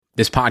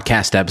This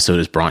podcast episode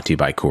is brought to you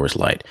by Coors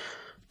Light.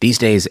 These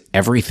days,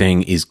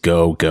 everything is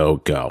go, go,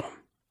 go.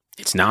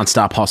 It's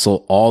nonstop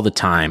hustle all the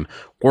time.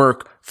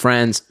 Work,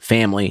 friends,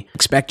 family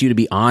expect you to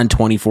be on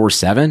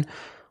 24/7.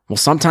 Well,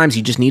 sometimes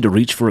you just need to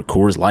reach for a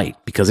Coors Light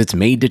because it's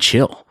made to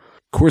chill.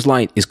 Coors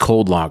Light is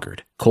cold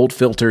lagered, cold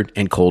filtered,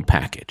 and cold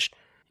packaged.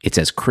 It's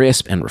as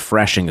crisp and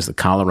refreshing as the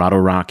Colorado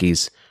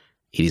Rockies.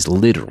 It is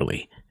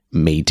literally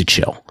made to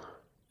chill.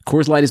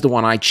 Coors Light is the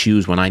one I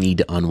choose when I need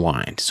to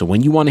unwind. So when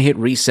you want to hit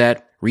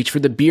reset, reach for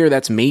the beer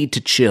that's made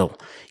to chill.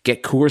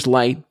 Get Coors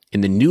Light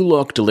in the new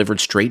look delivered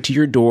straight to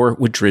your door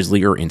with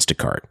Drizzly or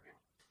Instacart.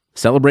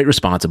 Celebrate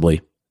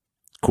responsibly.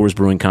 Coors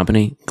Brewing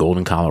Company,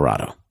 Golden,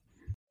 Colorado.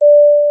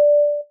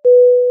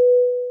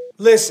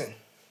 Listen,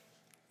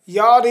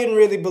 y'all didn't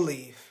really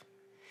believe.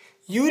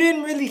 You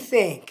didn't really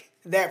think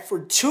that for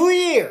 2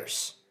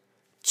 years,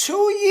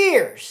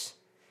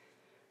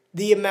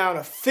 the amount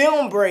of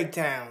film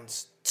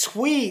breakdowns,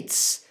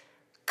 tweets,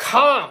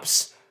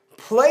 comps,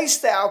 play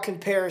style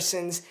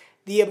comparisons,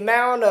 the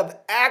amount of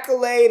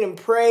accolade and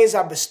praise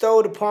I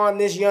bestowed upon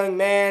this young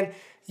man,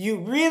 you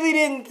really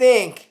didn't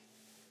think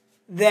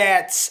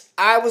that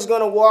I was going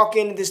to walk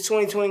into this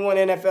 2021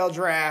 NFL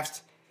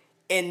draft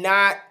and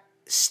not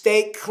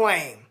stake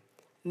claim,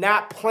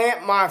 not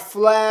plant my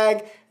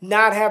flag,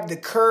 not have the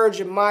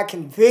courage of my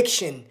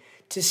conviction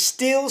to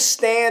still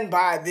stand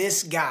by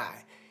this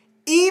guy.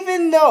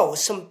 Even though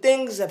some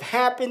things have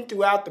happened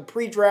throughout the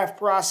pre-draft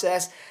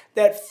process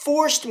that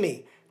forced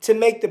me to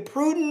make the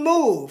prudent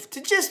move to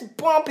just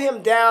bump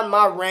him down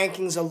my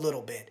rankings a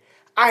little bit.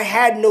 I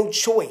had no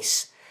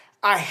choice.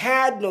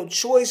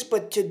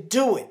 But to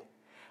do it.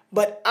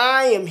 But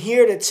I am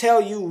here to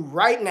tell you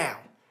right now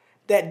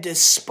that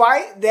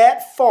despite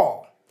that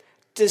fall,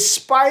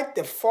 despite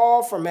the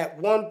fall from at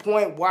one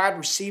point wide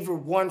receiver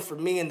 1 for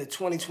me in the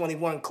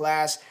 2021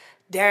 class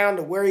down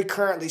to where he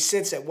currently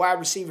sits at wide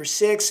receiver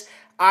 6,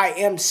 I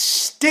am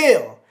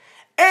still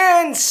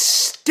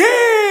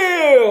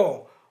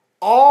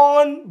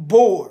on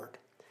board.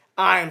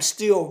 I am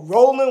still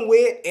rolling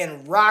with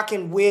and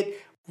rocking with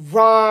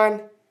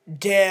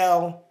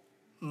Rondale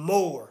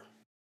Moore.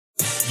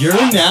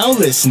 You're now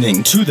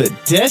listening to the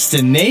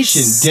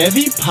Destination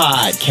Devy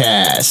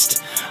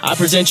podcast. I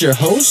present your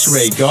host,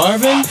 Ray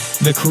Garvin,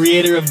 the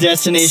creator of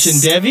Destination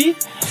Devy,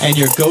 and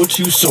your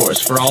go-to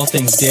source for all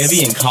things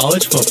Devy and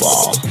college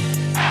football.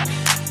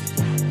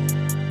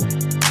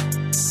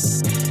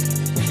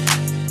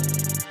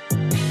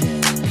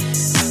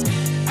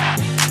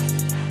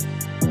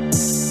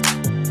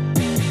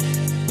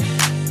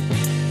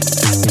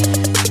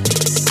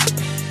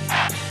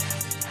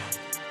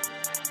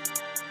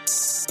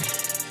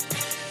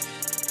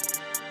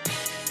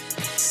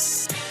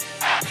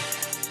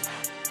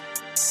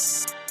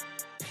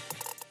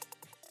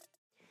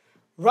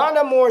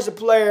 Rondale Moore is a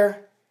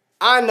player,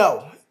 I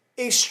know,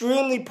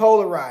 extremely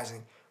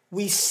polarizing.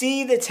 We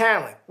see the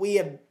talent. We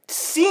have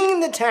seen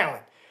the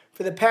talent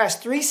for the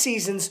past 3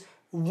 seasons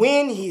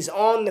when he's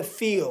on the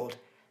field.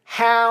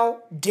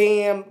 How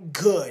damn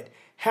good,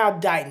 how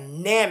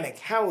dynamic,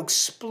 how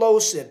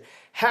explosive,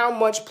 how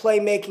much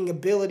playmaking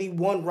ability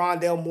one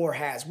Rondale Moore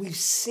has. We've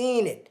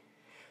seen it.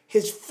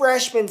 His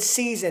freshman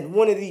season,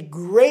 one of the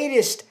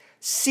greatest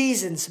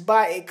seasons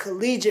by a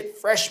collegiate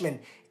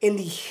freshman in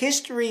the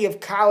history of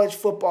college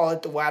football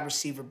at the wide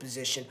receiver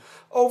position.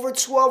 Over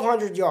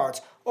 1,200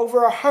 yards,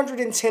 over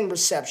 110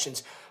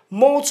 receptions,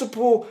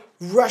 multiple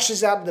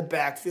rushes out of the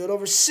backfield,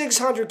 over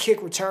 600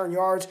 kick return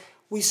yards.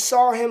 We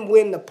saw him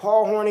win the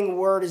Paul Hornung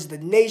Award as the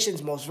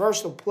nation's most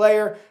versatile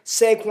player.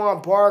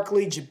 Saquon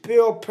Barkley,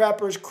 Jabril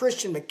Peppers,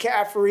 Christian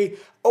McCaffrey,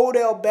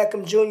 Odell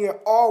Beckham Jr.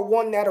 all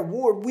won that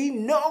award. We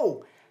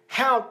know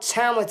how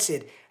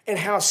talented and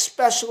how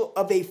special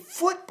of a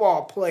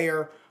football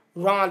player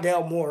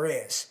Rondale Moore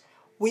is.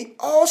 We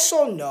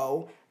also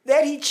know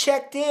that he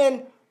checked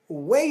in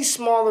way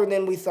smaller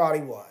than we thought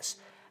he was.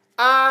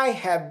 I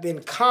have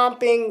been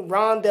comping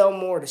Rondale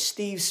Moore to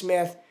Steve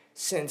Smith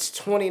since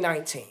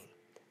 2019.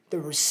 The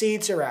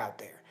receipts are out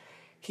there.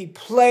 He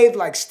played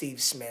like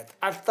Steve Smith.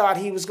 I thought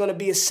he was going to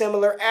be a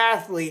similar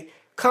athlete.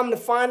 Come to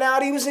find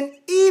out, he was an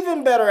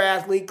even better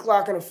athlete,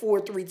 clocking a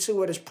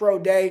 4.32 at his pro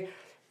day.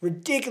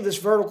 Ridiculous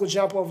vertical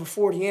jump over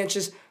 40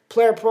 inches.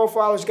 Player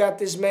Profilers got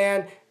this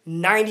man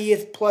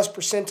 90th plus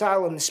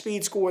percentile in the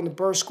speed score and the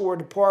burst score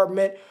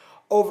department,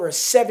 over a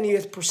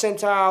 70th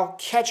percentile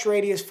catch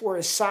radius for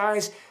his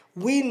size.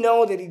 We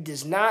know that he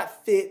does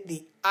not fit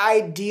the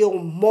ideal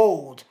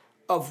mold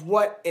of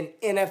what an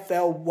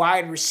NFL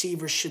wide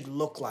receiver should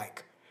look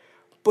like.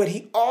 But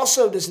he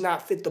also does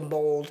not fit the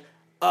mold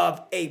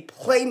of a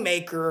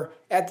playmaker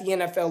at the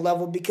NFL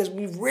level because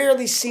we've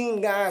rarely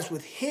seen guys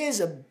with his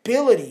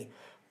ability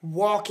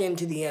walk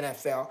into the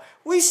NFL.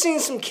 We've seen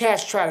some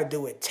cats try to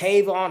do it.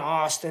 Tavon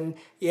Austin,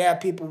 yeah,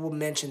 people will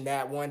mention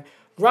that one.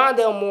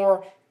 Rondale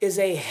Moore is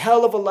a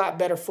hell of a lot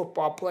better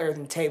football player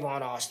than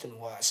Tavon Austin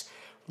was.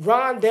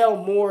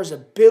 Rondale Moore's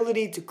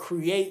ability to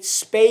create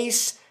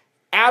space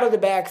out of the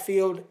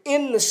backfield,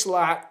 in the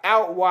slot,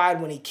 out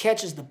wide when he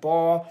catches the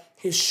ball,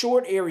 his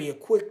short area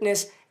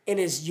quickness, and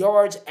his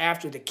yards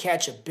after the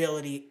catch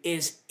ability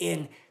is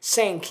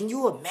insane. Can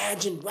you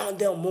imagine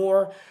Rondale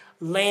Moore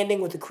landing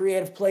with a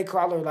creative play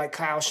caller like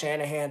Kyle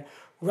Shanahan?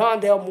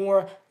 Rondale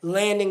Moore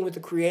landing with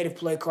a creative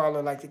play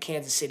caller like the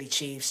Kansas City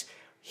Chiefs?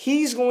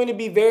 He's going to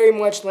be very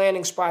much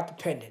landing spot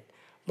dependent.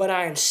 But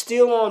I am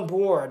still on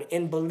board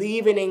in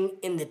believing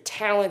in the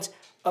talent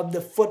of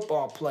the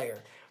football player.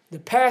 The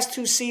past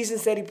 2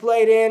 seasons that he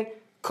played in,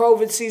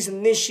 COVID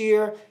season this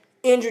year,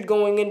 injured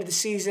going into the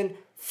season,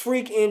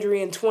 freak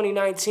injury in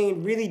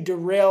 2019 really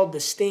derailed the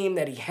steam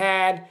that he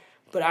had.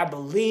 But I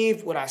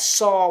believe what I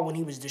saw when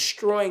he was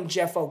destroying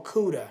Jeff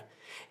Okudah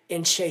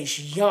and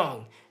Chase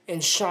Young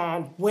and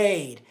Shaun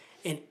Wade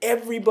and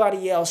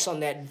everybody else on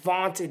that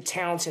vaunted,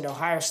 talented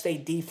Ohio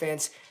State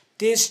defense,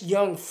 this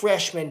young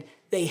freshman,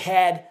 they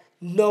had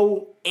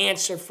no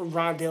answer for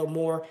Rondale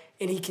Moore,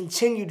 and he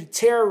continued to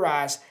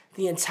terrorize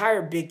the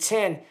entire Big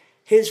Ten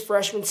his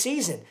freshman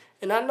season.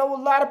 And I know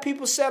a lot of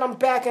people said I'm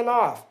backing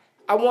off.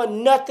 I want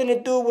nothing to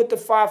do with the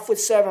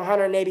 5'7",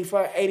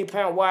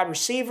 180-pound wide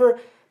receiver,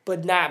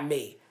 but not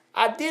me.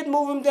 I did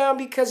move him down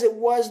because it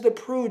was the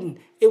prudent,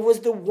 it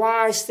was the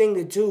wise thing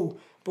to do.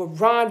 But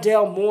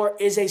Rondale Moore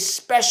is a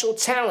special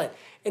talent,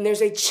 and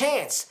there's a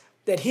chance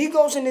that he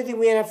goes into the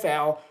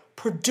NFL,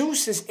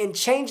 produces and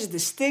changes the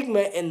stigma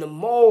and the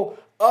mold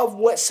of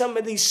what some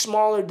of these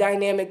smaller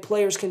dynamic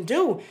players can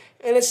do.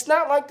 And it's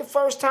not like the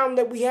first time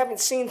that we haven't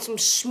seen some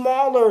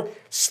smaller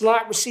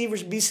slot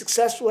receivers be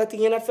successful at the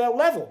NFL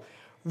level.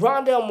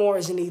 Rondale Moore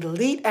is an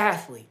elite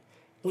athlete.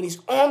 When he's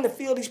on the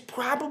field, he's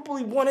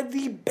probably one of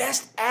the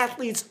best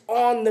athletes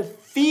on the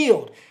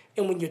field.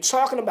 And when you're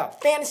talking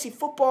about fantasy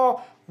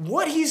football,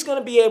 what he's going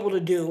to be able to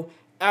do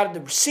out of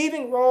the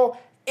receiving role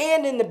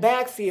and in the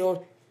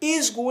backfield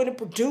is going to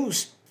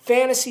produce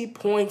fantasy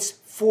points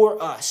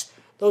for us.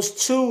 Those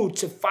 2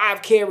 to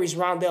 5 carries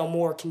Rondale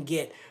Moore can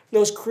get.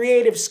 Those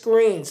creative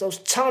screens, those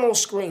tunnel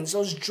screens,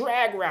 those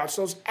drag routes,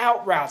 those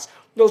out routes,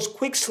 those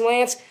quick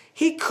slants.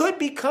 He could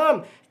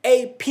become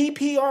a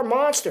PPR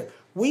monster.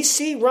 We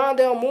see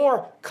Rondale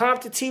Moore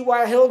comp to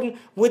T.Y. Hilton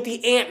with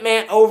the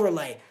Ant-Man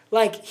overlay.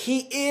 Like,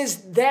 he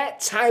is that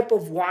type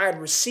of wide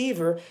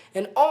receiver.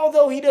 And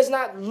although he does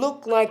not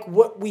look like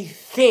what we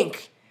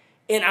think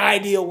an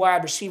ideal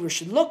wide receiver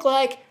should look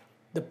like,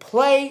 the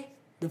play,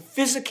 the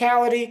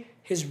physicality,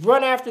 his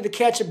run after the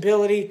catch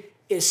ability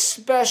is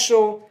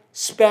special,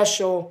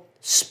 special,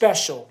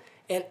 special.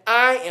 And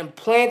I am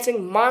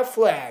planting my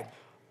flag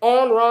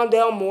on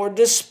Rondale Moore.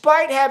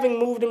 Despite having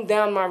moved him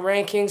down my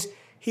rankings,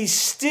 he's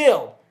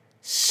still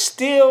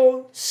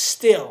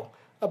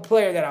a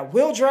player that I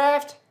will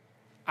draft.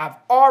 I've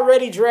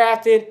already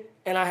drafted,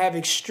 and I have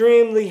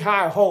extremely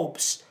high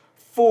hopes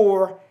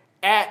for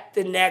at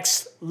the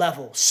next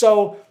level.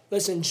 So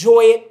let's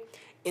enjoy it.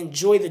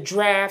 Enjoy the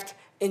draft.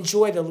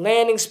 Enjoy the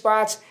landing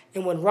spots.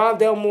 And when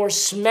Rondale Moore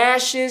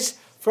smashes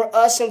for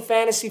us in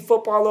fantasy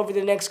football over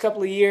the next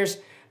couple of years,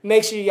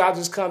 make sure y'all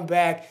just come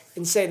back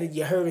and say that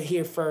you heard it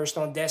here first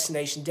on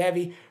Destination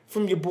Devy.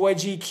 From your boy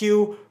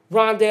GQ,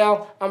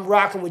 Rondale, I'm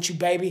rocking with you,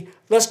 baby.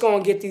 Let's go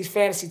and get these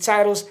fantasy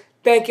titles.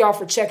 Thank y'all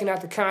for checking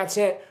out the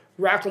content,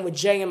 rocking with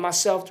Jay and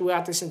myself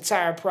throughout this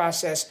entire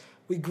process.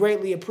 We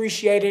greatly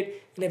appreciate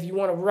it. And if you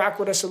want to rock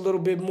with us a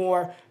little bit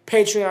more,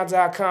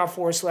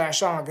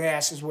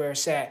 patreon.com/ongas is where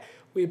it's at.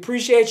 We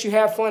appreciate you.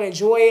 Have fun.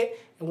 Enjoy it.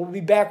 And we'll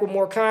be back with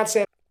more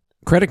content.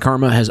 Credit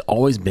Karma has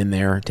always been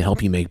there to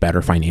help you make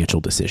better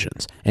financial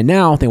decisions. And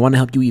now they want to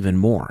help you even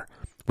more.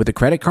 With the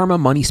Credit Karma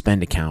Money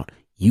Spend account,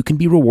 you can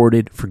be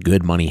rewarded for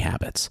good money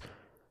habits.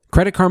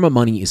 Credit Karma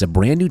Money is a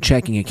brand new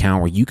checking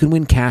account where you can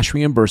win cash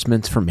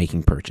reimbursements for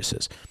making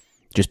purchases.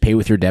 Just pay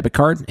with your debit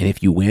card, and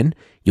if you win,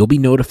 you'll be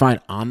notified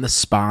on the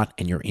spot,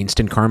 and your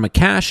Instant Karma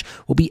cash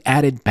will be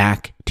added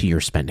back to your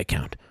spend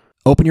account.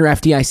 Open your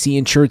FDIC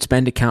insured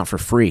spend account for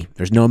free.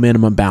 There's no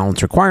minimum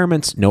balance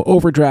requirements, no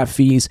overdraft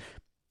fees,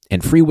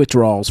 and free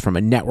withdrawals from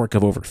a network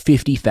of over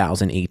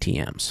 50,000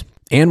 ATMs.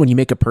 And when you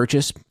make a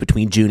purchase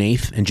between June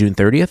 8th and June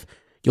 30th,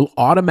 you'll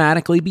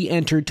automatically be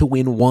entered to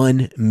win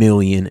 $1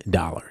 million.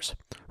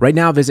 Right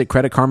now, visit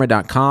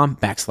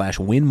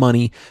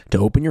creditkarma.com/winmoney to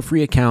open your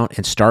free account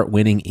and start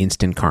winning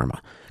instant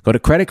karma. Go to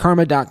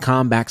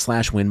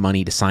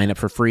creditkarma.com/winmoney to sign up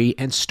for free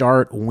and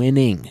start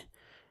winning.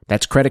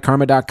 That's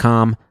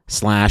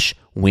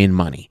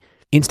creditkarma.com/winmoney.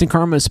 Instant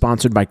Karma is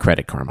sponsored by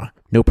Credit Karma.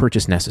 No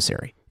purchase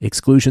necessary.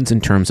 Exclusions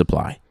and terms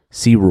apply.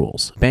 See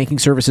rules. Banking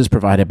services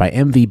provided by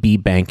MVB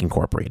Bank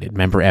Incorporated.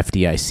 Member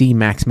FDIC.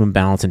 Maximum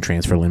balance and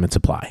transfer limits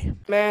apply.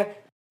 Man.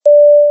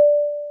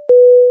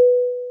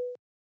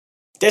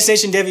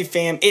 Destination Devy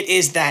fam, it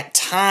is that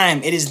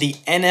time. It is the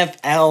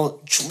NFL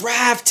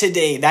draft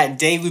today. That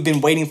day we've been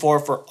waiting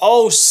for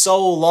oh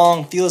so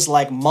long. Feels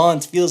like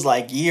months, feels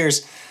like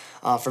years.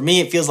 For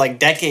me, it feels like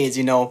decades,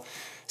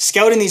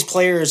 Scouting these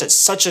players at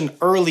such an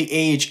early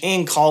age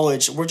in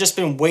college, we've just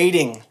been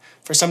waiting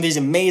for some of these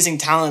amazing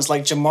talents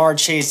like Jamar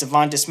Chase,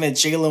 Devonta Smith,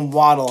 Jalen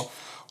Waddle,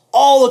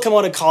 all to come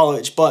out of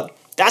college. But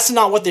that's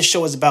not what this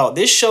show is about.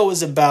 This show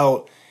is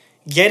about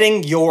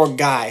getting your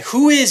guy.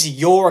 Who is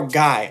your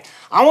guy?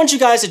 I want you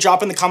guys to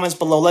drop in the comments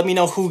below. Let me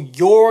know who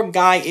your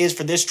guy is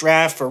for this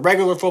draft, for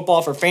regular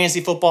football, for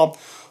fantasy football.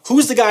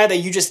 Who's the guy that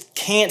you just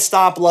can't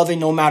stop loving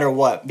no matter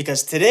what?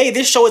 Because today,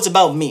 this show is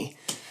about me.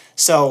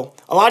 So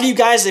a lot of you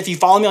guys, if you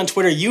follow me on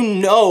Twitter, you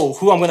know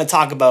who I'm going to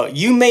talk about.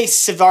 You may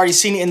have already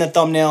seen it in the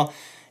thumbnail.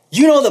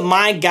 You know that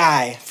my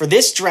guy for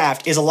this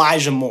draft is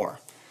Elijah Moore.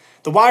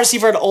 The wide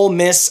receiver at Ole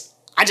Miss,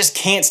 I just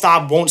can't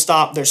stop, won't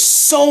stop. There's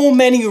so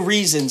many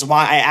reasons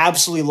why I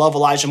absolutely love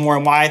Elijah Moore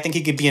and why I think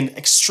he could be an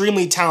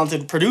extremely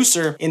talented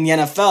producer in the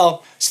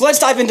NFL. So let's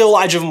dive into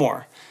Elijah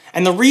Moore.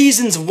 And the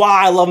reasons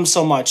why I love him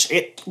so much,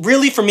 it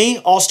really, for me,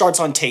 all starts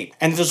on tape.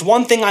 And if there's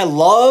one thing I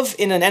love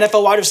in an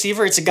NFL wide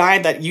receiver, it's a guy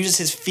that uses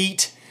his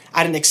feet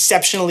at an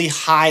exceptionally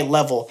high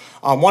level.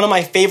 One of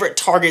my favorite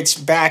targets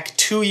back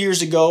 2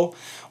 years ago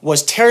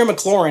was Terry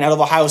McLaurin out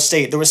of Ohio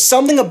State. There was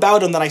something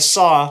about him that I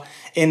saw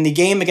in the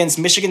game against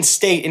Michigan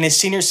State in his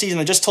senior season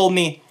that just told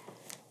me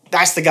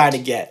that's the guy to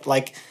get.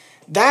 Like,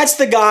 that's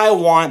the guy I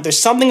want. There's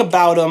something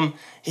about him.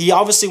 He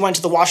obviously went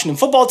to the Washington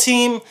football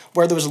team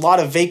where there was a lot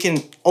of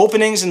vacant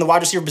openings in the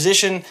wide receiver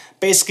position,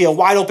 basically a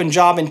wide open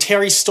job, and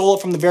Terry stole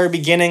it from the very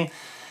beginning.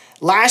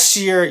 Last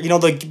year,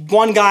 the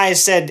one guy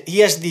said he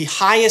has the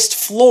highest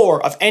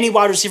floor of any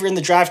wide receiver in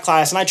the draft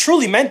class, and I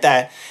truly meant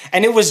that,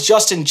 and it was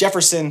Justin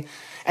Jefferson.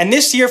 And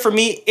this year, for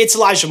me, it's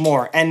Elijah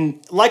Moore. And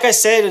like I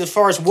said, as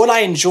far as what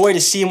I enjoy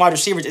to see in wide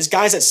receivers is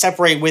guys that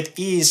separate with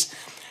ease.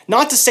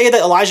 Not to say that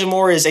Elijah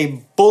Moore is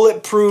a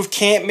bulletproof,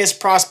 can't-miss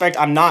prospect.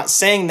 I'm not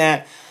saying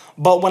that.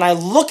 But when I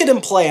look at him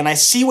play and I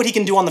see what he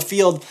can do on the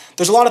field,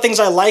 there's a lot of things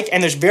I like,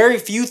 and there's very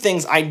few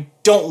things I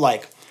don't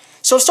like.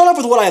 So start off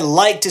with what I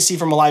like to see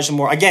from Elijah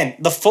Moore. Again,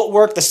 the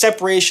footwork, the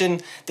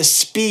separation, the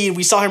speed.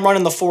 We saw him run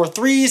in the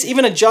 4.3s,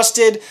 even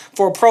adjusted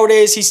for pro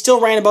days. He still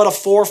ran about a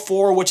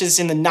 4.4, which is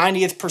in the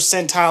 90th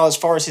percentile as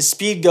far as his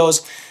speed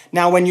goes.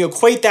 Now, when you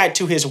equate that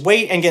to his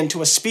weight and get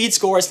into a speed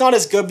score, it's not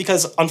as good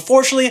because,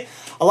 unfortunately,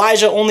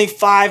 Elijah only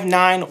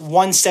 5'9",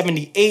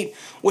 178,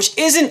 which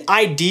isn't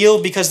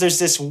ideal because there's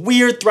this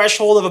weird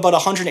threshold of about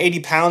 180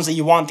 pounds that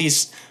you want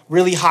these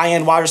really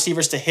high-end wide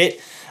receivers to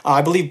hit.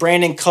 I believe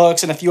Brandon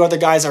Cooks and a few other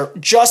guys are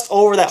just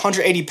over that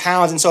 180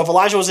 pounds. And so if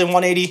Elijah was in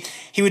 180,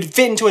 he would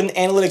fit into an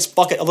analytics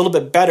bucket a little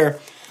bit better.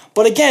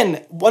 But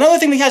again, one other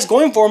thing that he has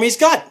going for him, he's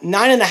got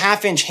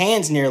 9.5-inch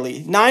hands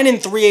nearly. 9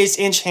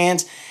 3/8-inch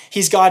hands.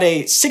 He's got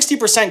a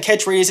 60%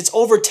 catch radius. It's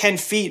over 10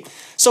 feet.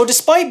 So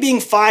despite being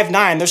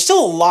 5'9", there's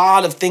still a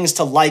lot of things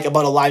to like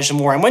about Elijah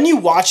Moore. And when you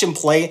watch him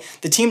play,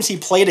 the teams he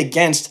played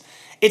against,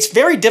 it's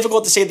very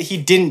difficult to say that he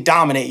didn't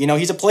dominate.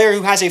 He's a player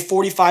who has a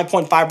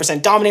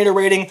 45.5% dominator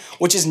rating,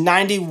 which is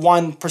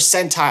 91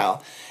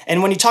 percentile.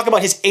 And when you talk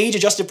about his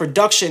age-adjusted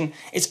production,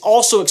 it's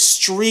also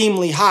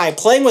extremely high.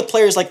 Playing with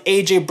players like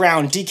A.J.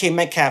 Brown, DK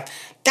Metcalf,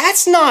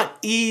 that's not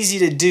easy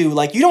to do.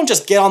 Like, you don't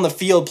just get on the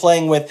field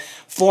playing with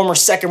former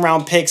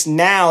second-round picks,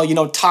 now,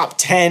 top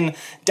 10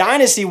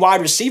 dynasty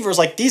wide receivers.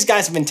 Like, these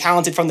guys have been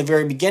talented from the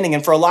very beginning.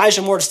 And for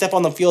Elijah Moore to step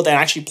on the field and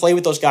actually play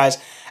with those guys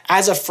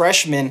as a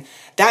freshman,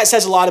 that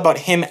says a lot about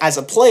him as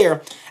a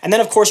player. And then,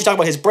 of course, you talk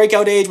about his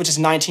breakout age, which is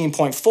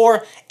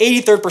 19.4,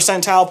 83rd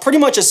percentile. Pretty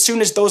much as soon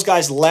as those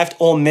guys left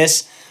Ole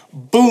Miss,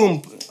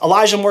 boom,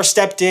 Elijah Moore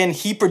stepped in.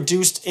 He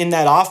produced in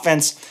that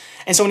offense.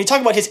 And so when you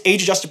talk about his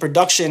age-adjusted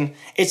production,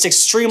 it's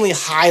extremely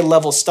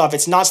high-level stuff.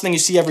 It's not something you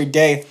see every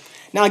day.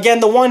 Now, again,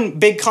 the one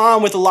big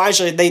con with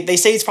Elijah, they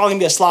say he's probably going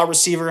to be a slot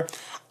receiver.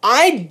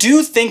 I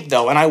do think,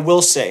 though, and I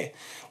will say,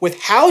 with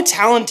how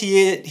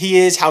talented he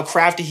is, how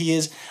crafty he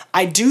is,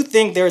 I do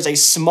think there is a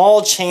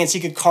small chance he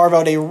could carve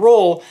out a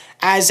role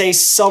as a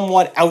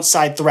somewhat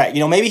outside threat.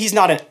 Maybe he's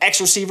not an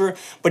X receiver,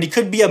 but he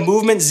could be a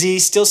movement Z.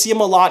 Still see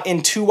him a lot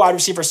in 2 wide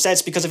receiver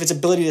sets because of his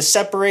ability to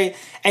separate,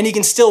 and he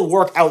can still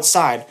work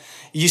outside.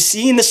 You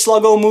seen the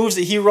sluggo moves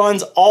that he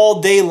runs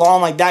all day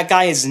long. Like, that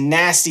guy is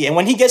nasty. And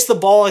when he gets the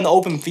ball in the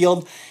open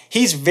field,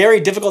 he's very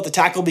difficult to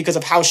tackle because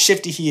of how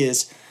shifty he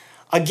is.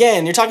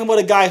 Again, you're talking about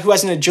a guy who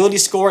has an agility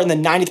score in the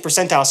 90th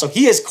percentile. So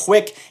he is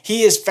quick,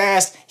 he is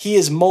fast, he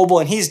is mobile,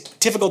 and he's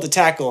difficult to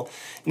tackle.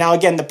 Now,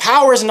 again, the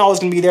power isn't always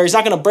going to be there. He's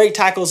not going to break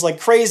tackles like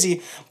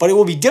crazy, but it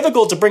will be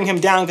difficult to bring him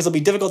down because it'll be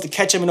difficult to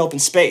catch him in open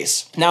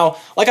space. Now,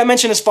 like I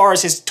mentioned, as far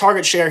as his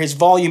target share, his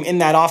volume in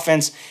that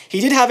offense,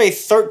 he did have a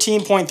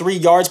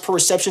 13.3 yards per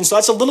reception, so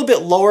that's a little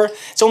bit lower.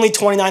 It's only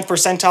 29th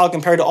percentile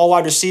compared to all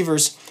wide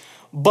receivers.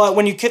 But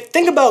when you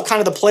think about kind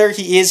of the player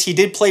he is, he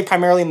did play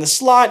primarily in the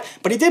slot,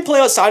 but he did play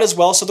outside as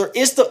well, so there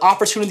is the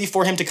opportunity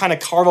for him to kind of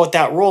carve out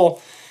that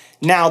role.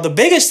 Now, the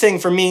biggest thing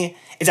for me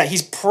is that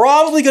he's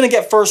probably going to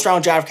get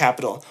first-round draft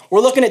capital. We're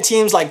looking at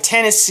teams like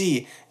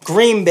Tennessee,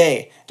 Green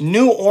Bay,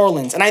 New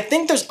Orleans, and I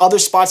think there's other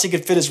spots he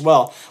could fit as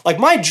well. Like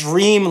my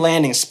dream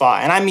landing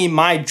spot, and I mean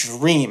my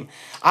dream.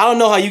 I don't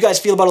know how you guys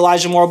feel about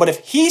Elijah Moore, but if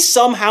he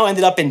somehow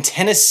ended up in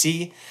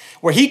Tennessee,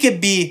 where he could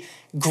be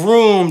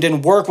groomed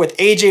and work with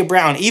A.J.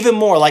 Brown even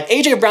more. Like,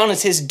 A.J. Brown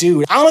is his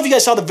dude. I don't know if you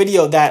guys saw the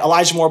video that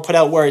Elijah Moore put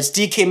out where it's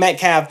DK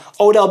Metcalf,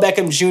 Odell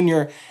Beckham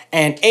Jr.,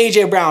 and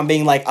A.J. Brown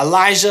being like,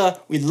 Elijah,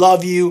 we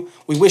love you.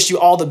 We wish you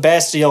all the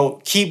best.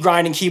 Keep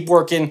grinding, keep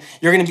working.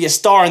 You're going to be a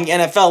star in the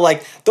NFL.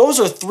 Like, those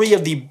are three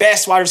of the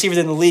best wide receivers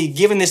in the league,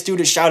 giving this dude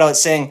a shout out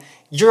saying,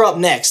 you're up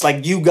next,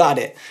 like, you got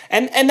it.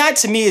 And that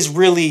to me is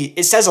really,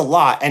 it says a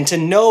lot. And to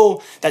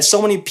know that so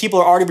many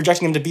people are already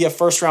projecting him to be a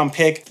first round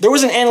pick. There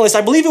was an analyst,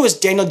 I believe it was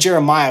Daniel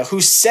Jeremiah,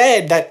 who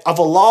said that of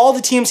all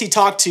the teams he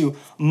talked to,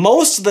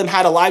 most of them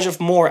had Elijah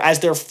Moore as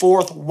their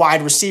fourth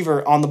wide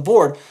receiver on the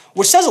board,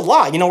 which says a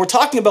lot. We're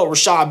talking about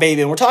Rashad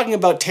Bateman, we're talking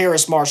about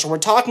Terrace Marshall, we're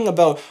talking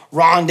about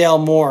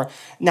Rondale Moore.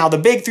 Now, the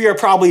big three are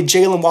probably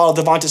Jalen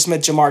Waddle, Devonta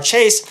Smith, Jamar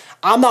Chase.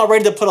 I'm not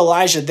ready to put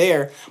Elijah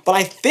there, but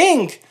I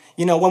think,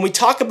 when we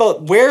talk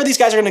about where these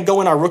guys are going to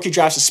go in our rookie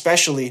drafts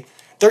especially,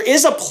 there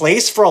is a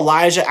place for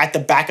Elijah at the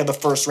back of the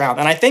first round.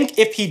 And I think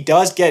if he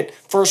does get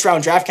first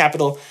round draft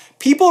capital,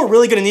 people are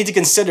really going to need to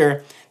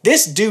consider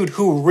this dude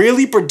who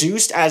really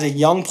produced as a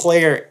young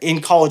player in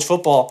college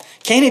football.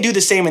 Can he do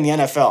the same in the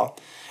NFL?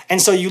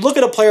 And so you look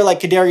at a player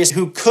like Kadarius,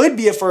 who could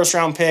be a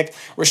first-round pick,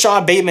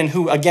 Rashad Bateman,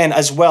 who, again,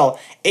 as well,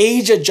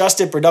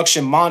 age-adjusted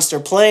production monster,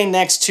 playing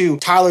next to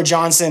Tyler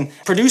Johnson,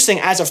 producing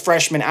as a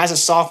freshman, as a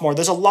sophomore.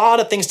 There's a lot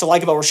of things to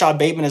like about Rashad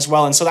Bateman as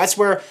well, and so that's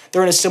where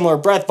they're in a similar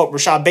breadth, but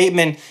Rashad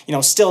Bateman,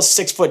 still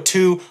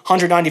 6'2",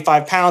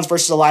 195 pounds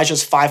versus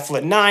Elijah's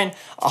 5'9",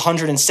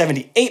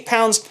 178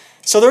 pounds.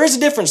 So there is a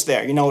difference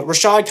there.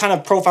 Rashad kind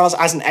of profiles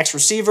as an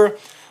ex-receiver,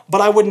 but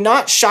I would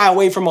not shy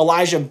away from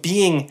Elijah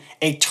being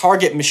a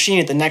target machine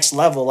at the next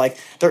level. Like,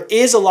 there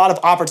is a lot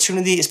of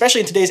opportunity,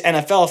 especially in today's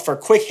NFL, for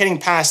quick hitting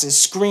passes,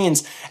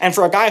 screens, and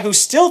for a guy who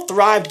still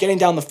thrived getting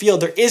down the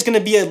field, there is going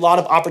to be a lot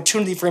of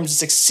opportunity for him to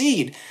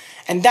succeed.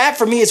 And that,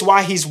 for me, is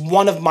why he's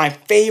one of my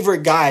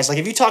favorite guys. Like,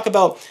 if you talk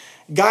about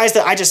guys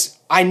that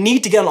I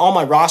need to get on all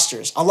my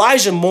rosters,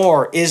 Elijah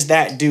Moore is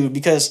that dude,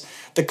 because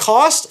the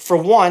cost, for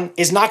one,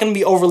 is not going to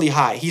be overly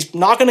high. He's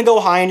not going to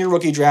go high in your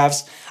rookie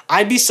drafts.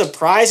 I'd be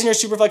surprised in your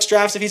Superflex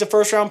drafts if he's a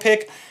first-round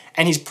pick,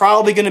 and he's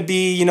probably going to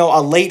be,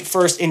 a late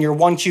first in your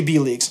 1 QB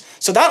leagues.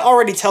 So that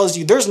already tells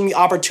you there's going to be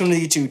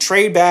opportunity to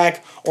trade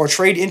back or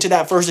trade into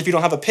that first if you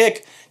don't have a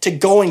pick to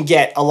go and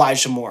get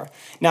Elijah Moore.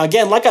 Now,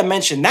 again, like I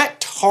mentioned,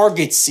 that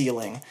target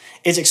ceiling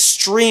is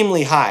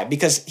extremely high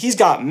because he's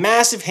got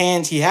massive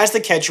hands, he has the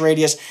catch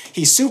radius,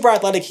 he's super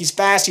athletic, he's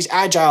fast, he's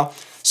agile.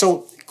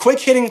 So quick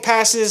hitting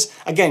passes,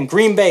 again,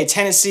 Green Bay,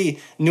 Tennessee,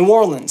 New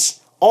Orleans,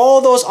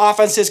 all those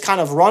offenses kind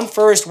of run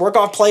first, work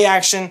off play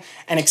action,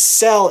 and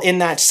excel in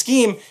that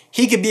scheme.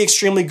 He could be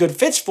extremely good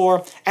fits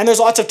for, and there's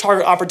lots of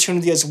target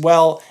opportunity as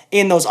well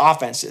in those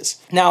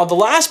offenses. Now, the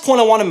last point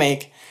I want to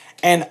make,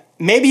 and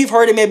maybe you've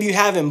heard it, maybe you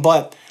haven't,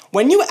 but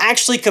when you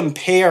actually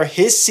compare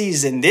his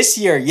season this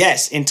year,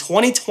 yes, in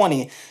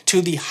 2020,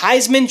 to the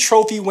Heisman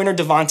Trophy winner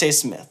Devonta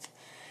Smith,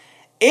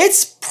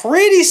 it's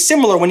pretty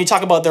similar when you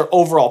talk about their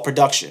overall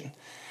production.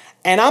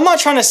 And I'm not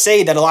trying to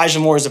say that Elijah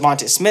Moore is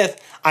Devonta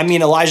Smith. I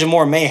mean, Elijah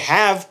Moore may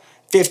have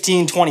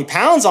 15, 20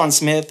 pounds on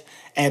Smith,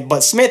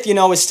 but Smith,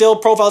 is still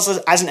profiles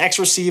as an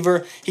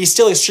ex-receiver. He's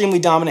still extremely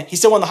dominant. He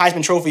still won the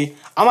Heisman Trophy.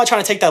 I'm not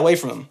trying to take that away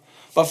from him.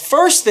 But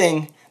first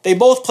thing, they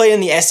both played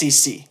in the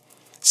SEC.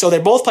 So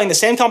they're both playing the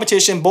same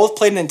competition, both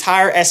played an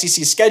entire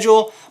SEC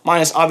schedule,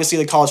 minus obviously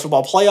the college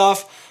football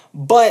playoff.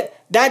 But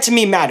that to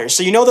me matters.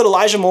 So you know that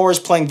Elijah Moore is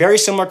playing very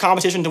similar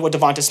competition to what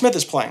Devonta Smith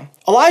is playing.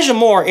 Elijah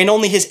Moore, in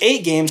only his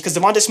 8 games, because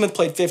Devonta Smith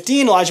played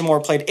 15, Elijah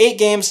Moore played 8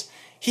 games,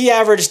 he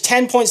averaged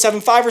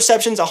 10.75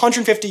 receptions,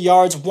 150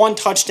 yards, 1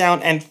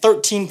 touchdown, and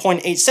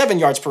 13.87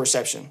 yards per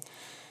reception.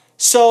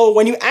 So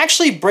when you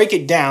actually break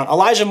it down,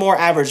 Elijah Moore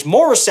averaged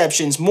more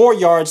receptions, more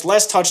yards,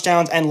 less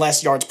touchdowns, and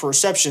less yards per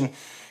reception,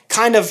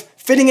 kind of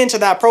fitting into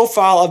that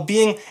profile of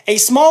being a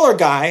smaller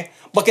guy,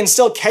 but can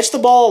still catch the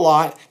ball a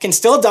lot, can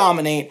still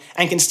dominate,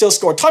 and can still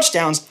score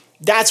touchdowns.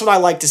 That's what I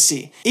like to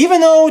see.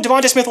 Even though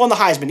Devonta Smith won the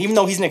Heisman, even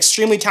though he's an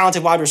extremely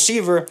talented wide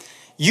receiver,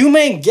 you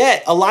may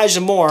get Elijah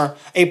Moore,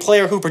 a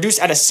player who produced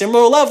at a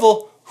similar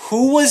level,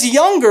 who was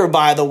younger,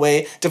 by the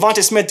way.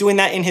 Devonta Smith doing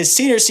that in his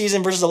senior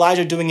season versus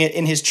Elijah doing it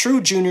in his true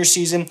junior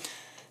season.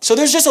 So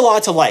there's just a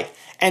lot to like.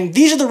 And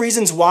these are the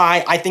reasons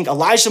why I think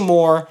Elijah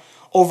Moore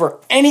over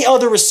any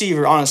other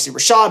receiver, honestly,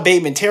 Rashad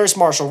Bateman, Terrace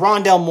Marshall,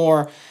 Rondale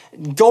Moore,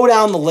 go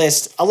down the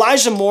list.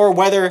 Elijah Moore,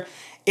 whether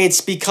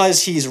it's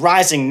because he's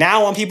rising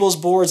now on people's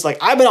boards, like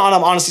I've been on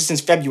him honestly since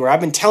February.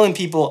 I've been telling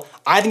people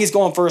I think he's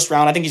going first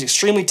round. I think he's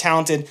extremely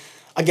talented.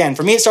 Again,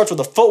 for me, it starts with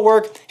the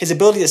footwork, his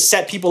ability to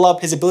set people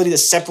up, his ability to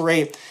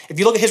separate. If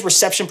you look at his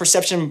reception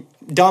perception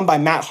done by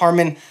Matt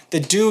Harmon, the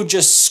dude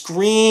just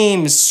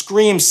screams,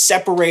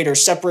 separator,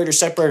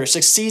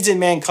 succeeds in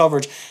man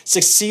coverage,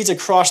 succeeds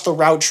across the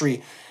route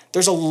tree.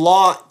 There's a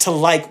lot to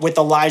like with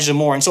Elijah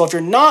Moore. And so if you're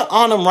not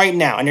on him right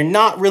now and you're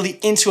not really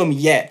into him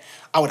yet,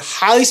 I would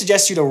highly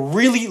suggest you to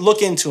really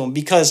look into him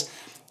because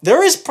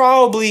there is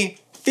probably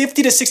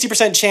 50 to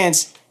 60%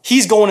 chance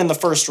he's going in the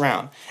first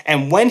round.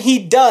 And when he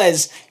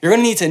does, you're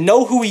going to need to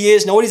know who he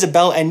is, know what he's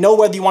about, and know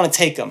whether you want to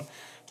take him.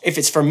 If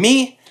it's for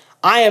me,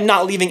 I am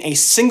not leaving a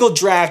single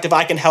draft if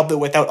I can help it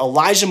without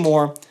Elijah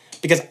Moore,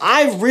 because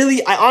I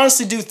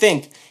honestly do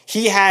think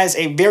he has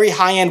a very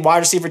high-end wide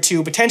receiver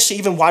 2, potentially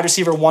even wide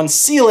receiver 1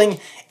 ceiling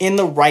in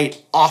the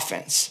right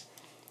offense.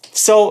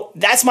 So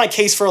that's my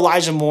case for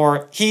Elijah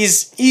Moore.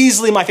 He's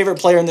easily my favorite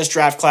player in this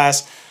draft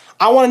class.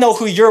 I want to know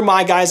who your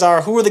my guys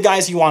are. Who are the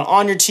guys you want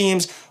on your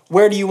teams?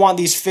 Where do you want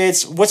these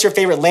fits? What's your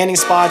favorite landing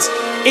spots?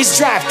 It's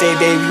draft day,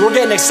 baby. We're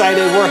getting excited.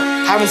 We're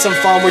having some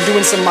fun. We're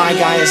doing some my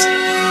guys.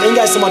 Thank you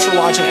guys so much for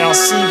watching, and I'll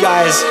see you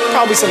guys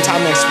probably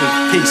sometime next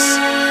week. Peace.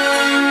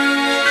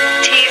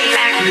 Team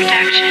Mac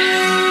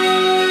Production.